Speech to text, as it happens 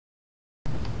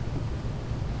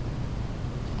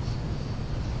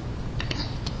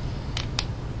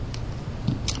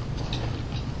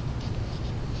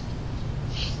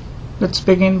Let's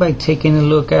begin by taking a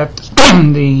look at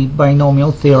the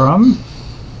binomial theorem,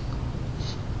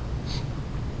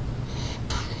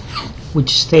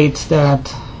 which states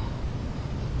that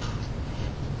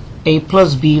a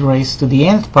plus b raised to the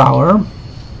nth power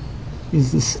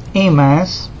is the same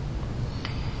as,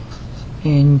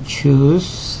 and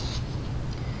choose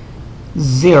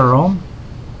 0,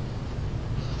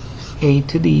 a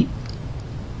to the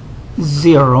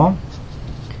 0,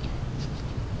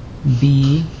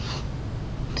 b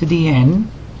to the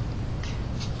n,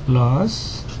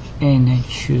 plus, and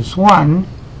choose 1,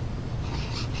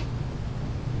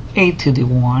 a to the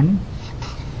 1,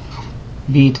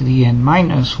 b to the n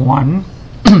minus 1,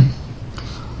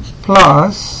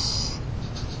 plus,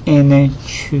 and then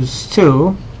choose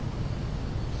 2,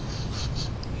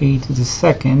 a to the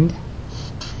second,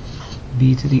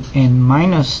 b to the n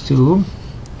minus 2,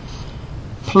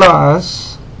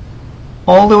 plus,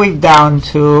 all the way down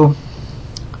to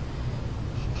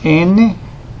n,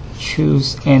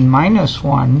 choose n minus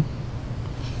 1,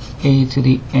 a to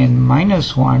the n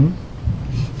minus 1,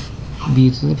 b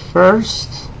to the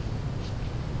first,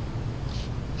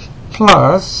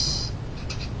 plus,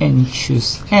 and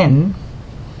choose n,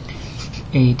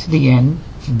 a to the n,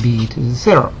 b to the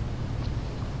 0.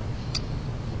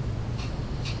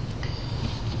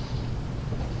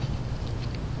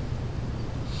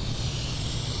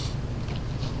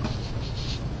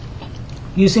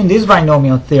 Using this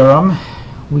binomial theorem,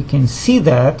 we can see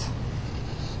that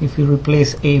if we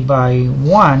replace a by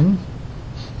 1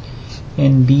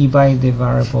 and b by the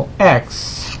variable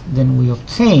x, then we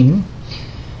obtain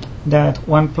that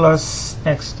 1 plus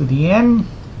x to the n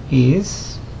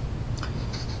is,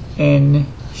 and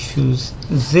choose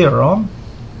 0,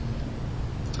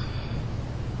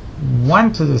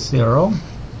 1 to the 0,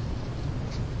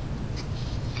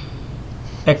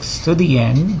 x to the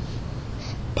n,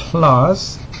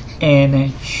 plus,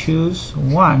 and choose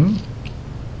 1,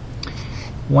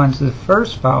 1 to the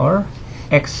first power,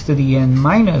 x to the n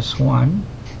minus 1,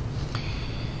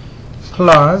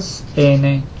 plus,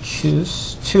 and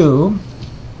choose 2,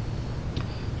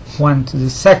 1 to the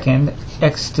second,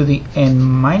 x to the n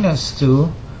minus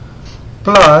 2,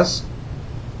 plus,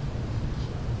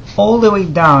 all the way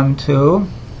down to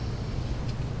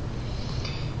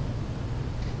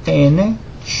n,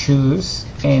 choose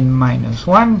n minus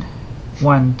 1,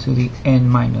 1 to the n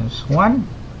minus 1,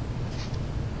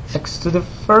 x to the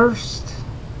first,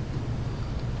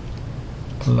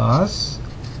 plus,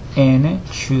 n,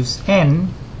 choose n,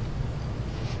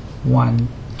 1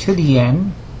 to the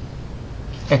n,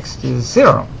 x to the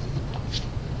 0.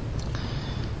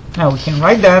 Now we can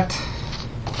write that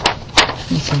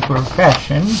in simpler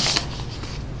fashion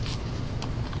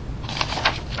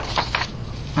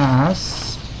as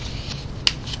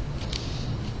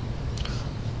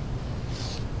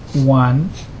 1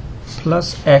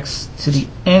 plus x to the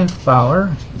nth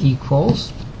power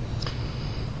equals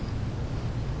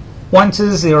 1 to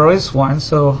the 0 is 1,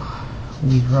 so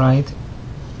we write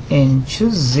and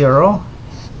choose 0,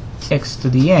 x to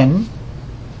the n,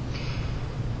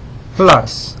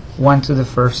 plus 1 to the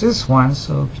first is 1,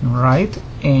 so we can write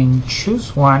and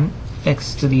choose 1,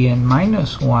 x to the n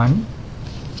minus 1,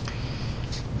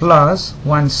 plus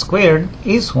 1 squared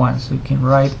is 1, so we can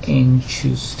write and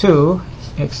choose 2,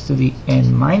 x to the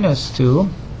n minus 2,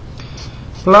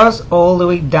 plus all the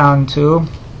way down to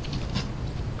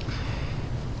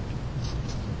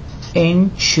n,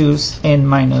 choose n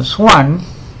minus 1.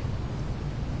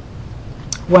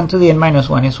 1 to the n minus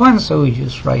 1 is 1, so we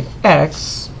just write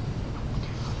x,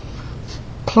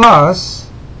 plus,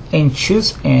 and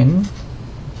choose n,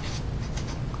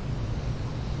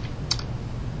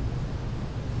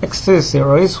 x to the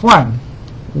 0 is 1.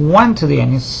 1 to the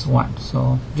n is 1,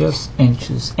 so just n,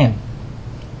 choose n.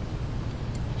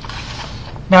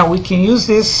 Now we can use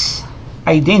this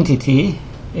identity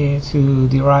to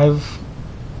derive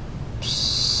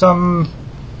some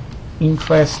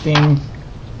interesting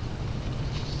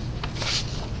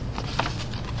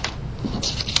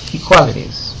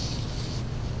equalities.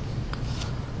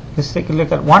 Let's take a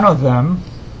look at one of them.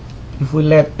 If we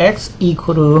let x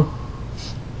equal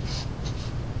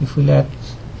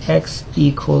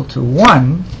to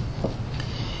 1,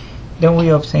 then we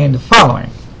obtain the following: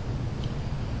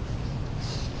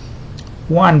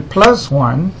 1 plus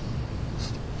 1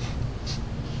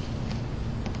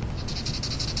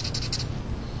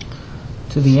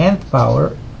 to the nth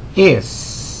power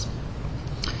is,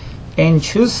 and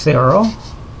choose 0,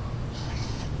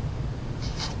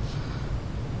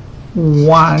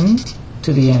 1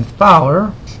 to the nth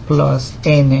power, plus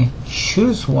n,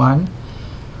 choose 1,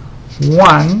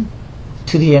 1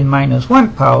 to the n minus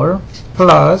 1 power,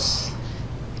 plus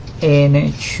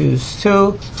n choose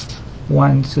 2,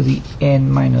 1 to the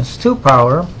n minus 2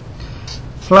 power,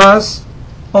 plus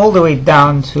all the way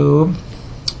down to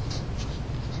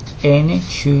n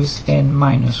choose n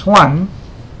minus 1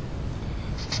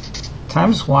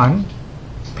 times 1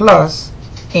 plus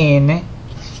n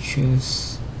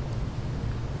choose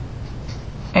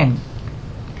n.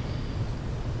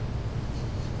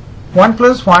 1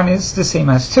 plus 1 is the same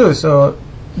as 2, so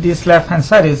this left hand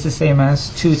side is the same as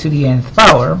 2 to the nth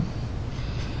power.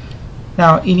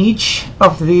 Now in each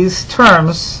of these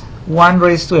terms 1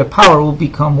 raised to a power will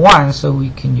become 1, so we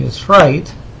can just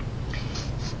write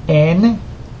n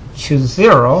choose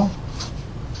 0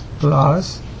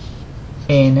 plus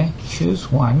n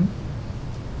choose 1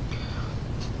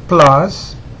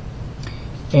 plus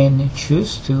n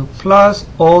choose 2 plus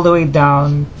all the way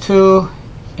down to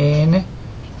n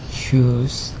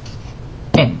choose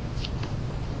n.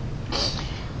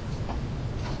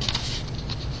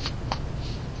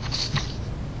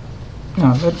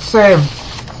 Now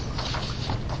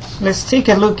let's take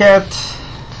a look at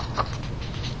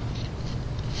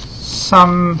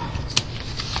some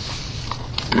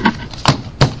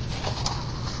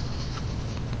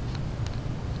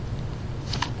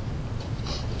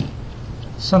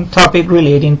topic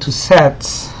relating to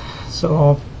sets.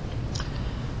 So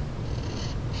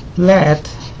let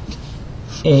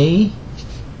A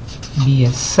be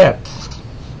a set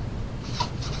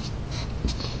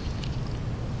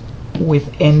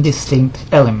with n distinct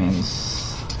elements.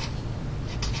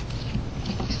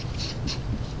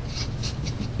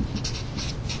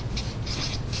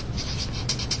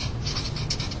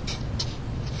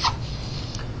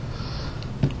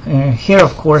 Here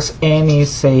of course n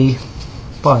is a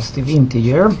positive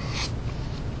integer.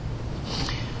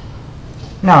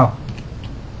 Now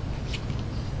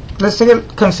let's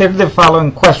consider the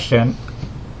following question: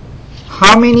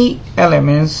 how many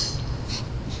elements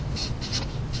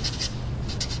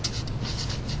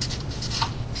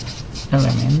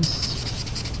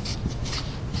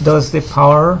does the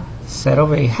power set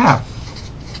of A have?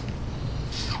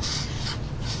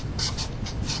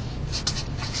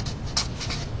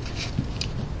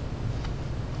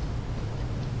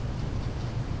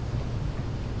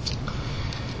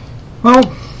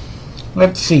 Well,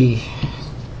 let's see.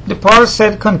 The power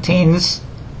set contains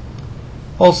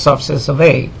all subsets of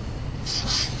A.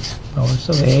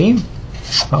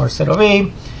 Power set of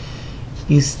A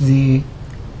is the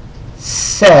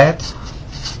set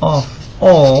of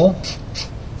all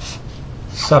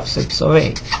subsets of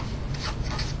A.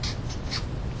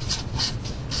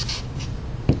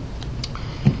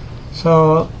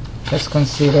 So let's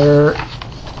consider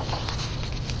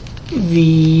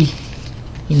the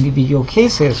individual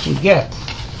cases we get.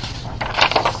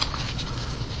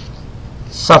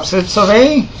 Subsets of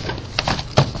A,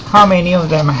 how many of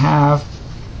them have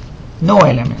no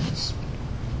elements?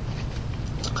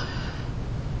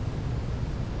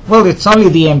 Well, it's only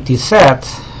the empty set,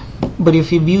 but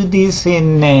if you view this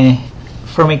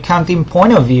from a counting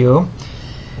point of view,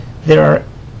 there are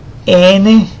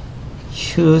n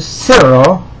choose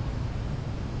 0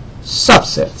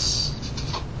 subsets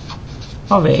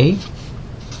of A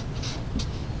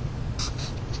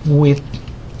with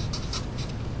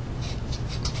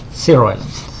 0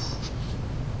 elements.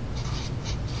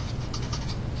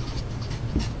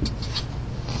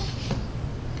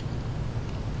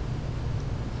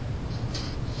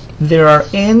 There are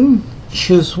n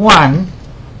choose 1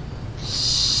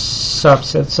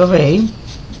 subsets of A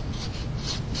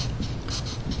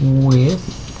with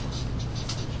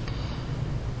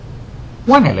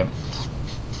 1 element.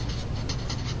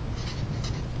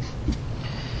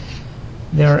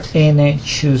 There are n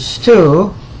choose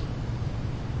 2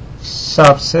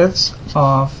 subsets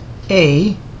of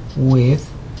A with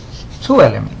 2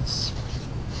 elements.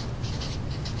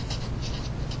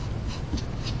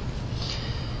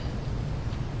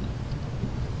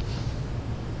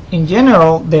 In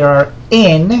general, there are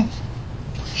n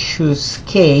choose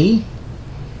k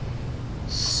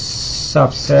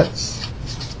subsets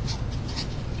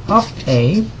of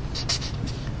A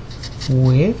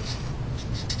with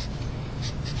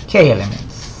k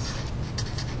elements.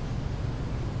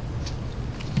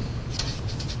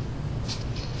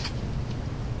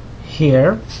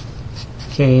 Here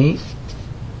k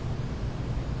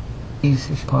is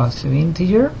a positive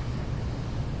integer.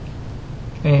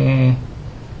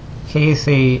 K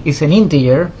is an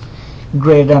integer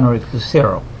greater than or equal to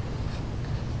 0,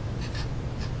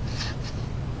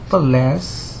 but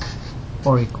less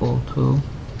or equal to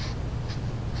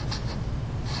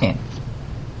n.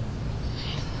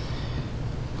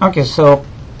 Okay, so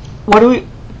what do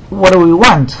we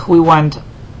want? We want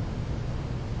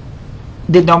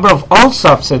the number of all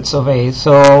subsets of A.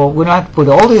 So we don't have to put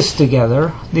all this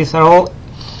together. These are all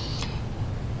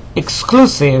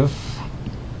exclusive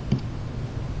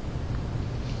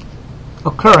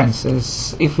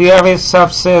occurrences. If we have a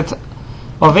subset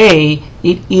of A,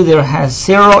 it either has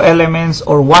 0 elements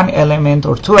or 1 element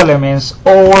or 2 elements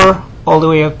or all the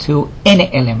way up to n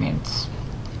elements.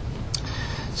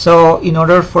 So in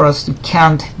order for us to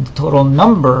count the total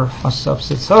number of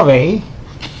subsets of A,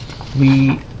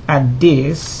 we add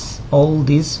this, all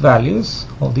these values,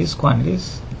 all these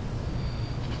quantities,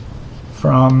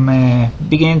 from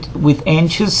beginning with n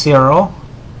choose 0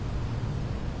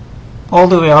 all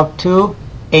the way up to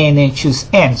n choose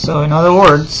n. So in other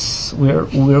words,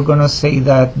 we're going to say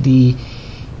that the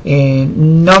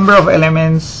number of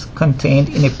elements contained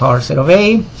in a power set of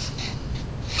A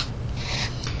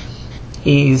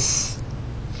is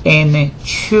n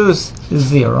choose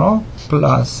 0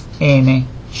 plus n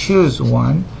choose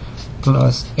 1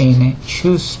 plus n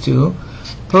choose 2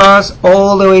 plus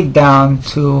all the way down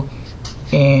to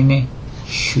n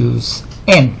choose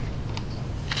n.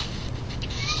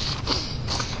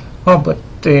 Oh, but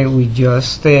we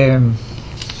just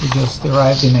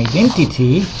derived an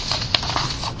identity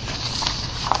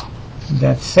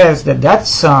that says that that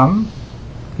sum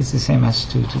is the same as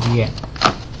 2 to the n.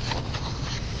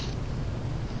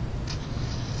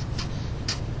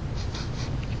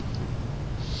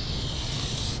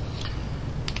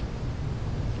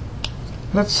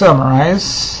 Let's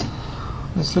summarize.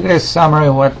 Let's look at a summary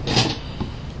of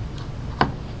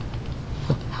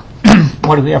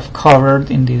what we have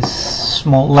covered in this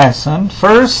small lesson.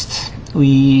 First,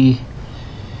 we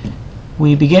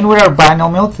begin with our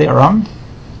binomial theorem.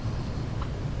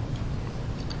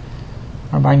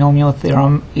 Our binomial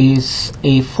theorem is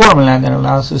a formula that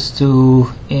allows us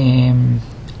to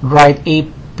write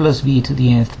a plus b to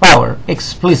the nth power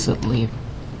explicitly.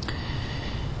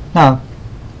 Now,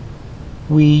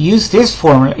 we use this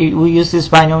formula, we use this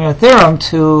binomial theorem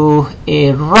to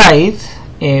write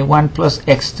 1 plus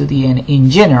x to the n in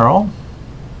general.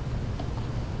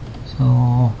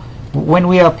 So when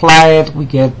we apply it, we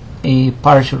get a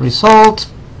partial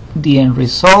result. The end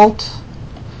result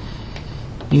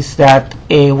is that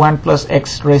a 1 plus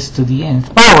x raised to the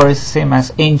nth power is the same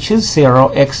as n choose 0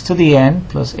 x to the n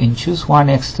plus n choose 1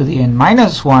 x to the n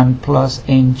minus 1 plus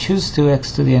n choose 2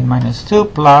 x to the n minus 2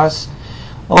 plus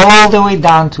all the way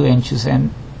down to n choose n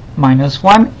minus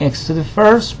 1 x to the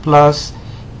first plus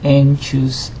n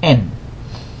choose n.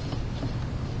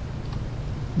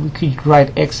 We could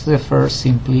write x to the first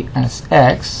simply as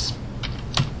x.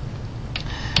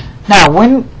 Now,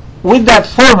 with that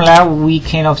formula, we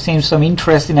can obtain some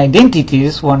interesting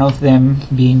identities, one of them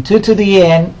being 2 to the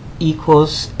n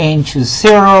equals n choose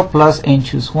 0 plus n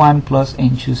choose 1 plus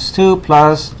n choose 2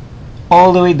 plus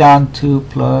all the way down to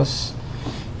plus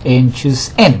n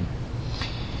choose n.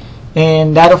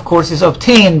 And that, of course, is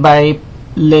obtained by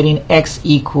letting x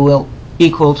equal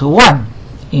to 1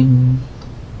 in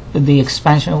the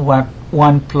expansion of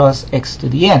 1 plus x to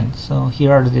the n. So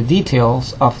here are the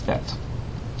details of that.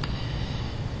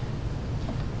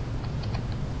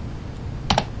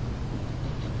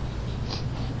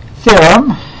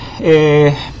 Theorem,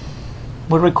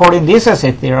 we're recording this as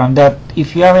a theorem that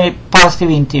if you have a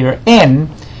positive integer n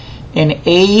and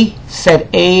A set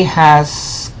A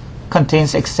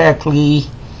contains exactly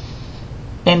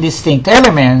n distinct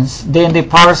elements, then the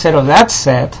power set of that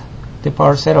set, the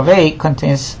power set of A,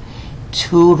 contains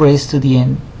 2 raised to the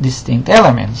n distinct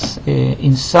elements.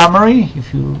 In summary,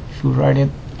 if you write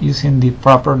it using the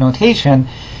proper notation,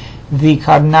 the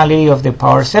cardinality of the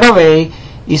power set of A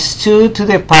is 2 to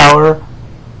the power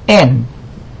n,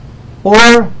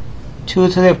 or 2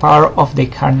 to the power of the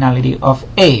cardinality of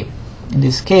A. In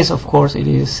this case, of course, it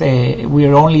is we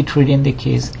are only treating the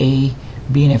case A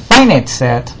being a finite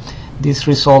set. This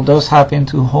result does happen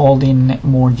to hold in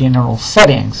more general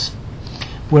settings.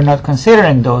 We're not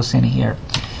considering those in here.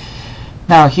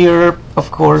 Now here,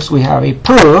 of course, we have a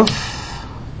proof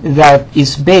that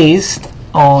is based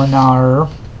on our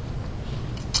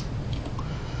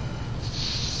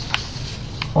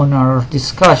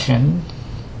discussion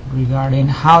regarding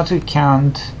how to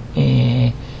count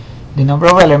the number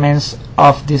of elements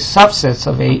of the subsets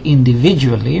of A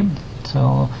individually.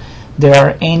 So there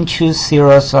are n choose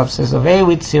 0 subsets of A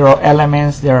with 0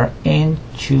 elements. There are n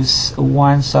choose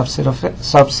 1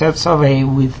 subsets of A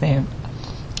with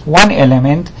 1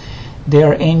 element. There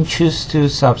are n choose 2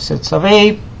 subsets of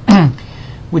A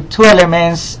with 2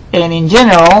 elements, and in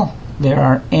general there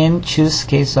are n choose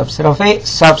k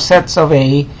subsets of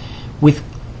A with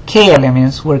k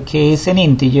elements, where k is an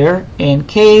integer and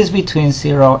k is between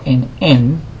 0 and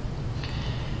n.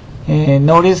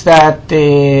 Notice that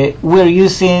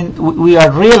we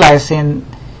are realizing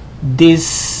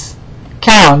this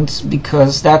counts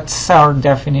because that's our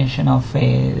definition of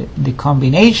the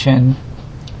combination.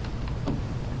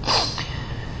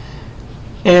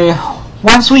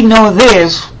 Once we know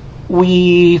this,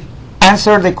 we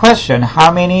answer the question,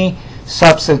 how many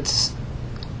subsets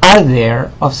are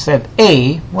there of set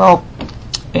A? Well,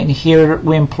 and here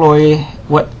we employ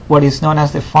what is known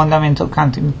as the fundamental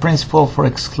counting principle for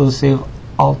exclusive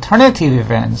alternative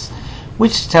events,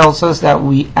 which tells us that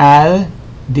we add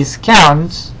these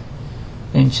counts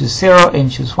n choose 0, n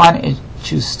choose 1, n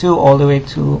choose 2, all the way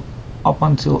to up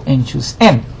until n choose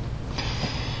n.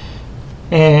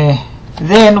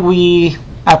 Then we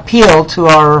appeal to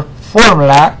our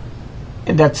formula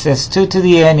that says 2 to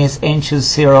the n is n choose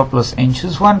 0 plus n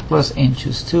choose 1 plus n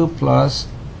choose 2 plus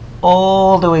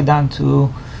all the way down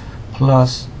to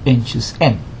plus n choose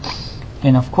n.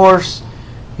 And of course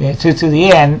 2 to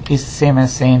the n is the same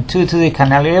as saying 2 to the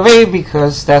cardinality of A,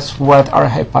 because that's what our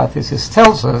hypothesis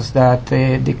tells us, that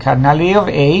the cardinality of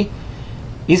A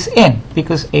is n,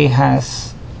 because A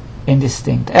has n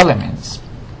distinct elements.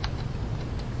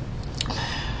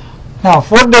 Now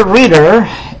for the reader,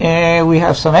 we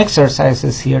have some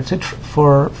exercises here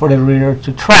for the reader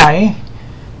to try.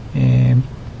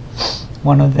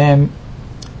 One of them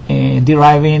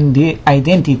deriving the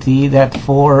identity that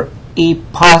for a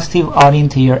positive odd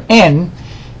integer n,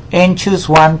 n choose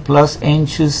 1 plus n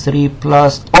choose 3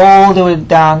 plus all the way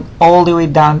down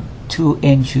to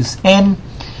n choose n,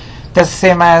 that's the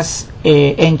same as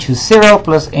n choose 0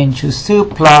 plus n choose 2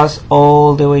 plus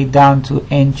all the way down to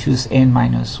n choose n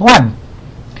minus 1.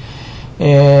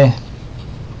 The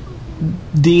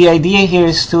idea here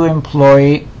is to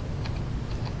employ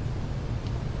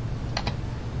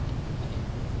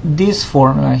this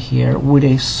formula here with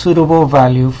a suitable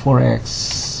value for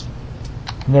x.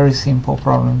 Very simple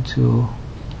problem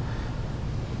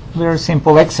very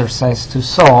simple exercise to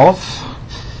solve.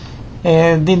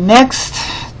 The next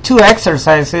two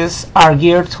exercises are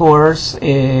geared towards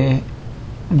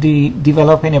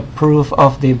developing a proof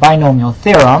of the binomial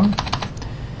theorem,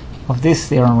 of this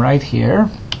theorem right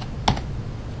here.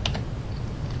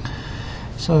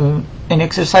 So in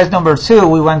exercise number 2,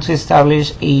 we want to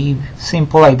establish a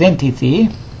simple identity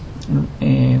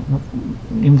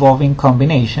involving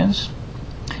combinations.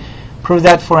 Prove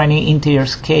that for any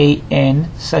integers k, n,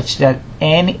 such that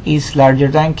n is larger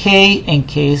than k and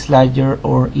k is larger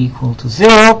or equal to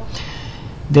 0,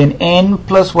 then n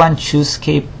plus 1 choose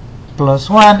k plus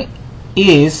 1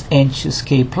 is n choose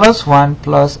k plus 1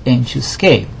 plus n choose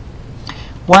k.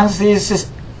 Once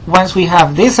we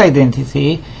have this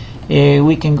identity,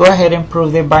 we can go ahead and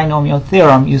prove the binomial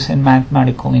theorem using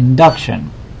mathematical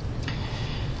induction.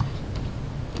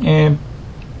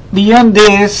 Beyond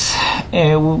this,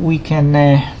 we can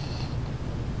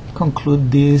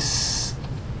conclude this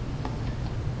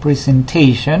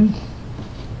presentation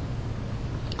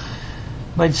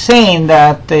by saying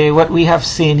that what we have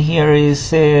seen here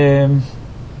is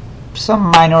some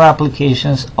minor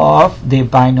applications of the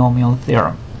binomial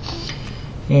theorem.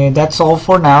 That's all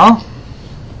for now.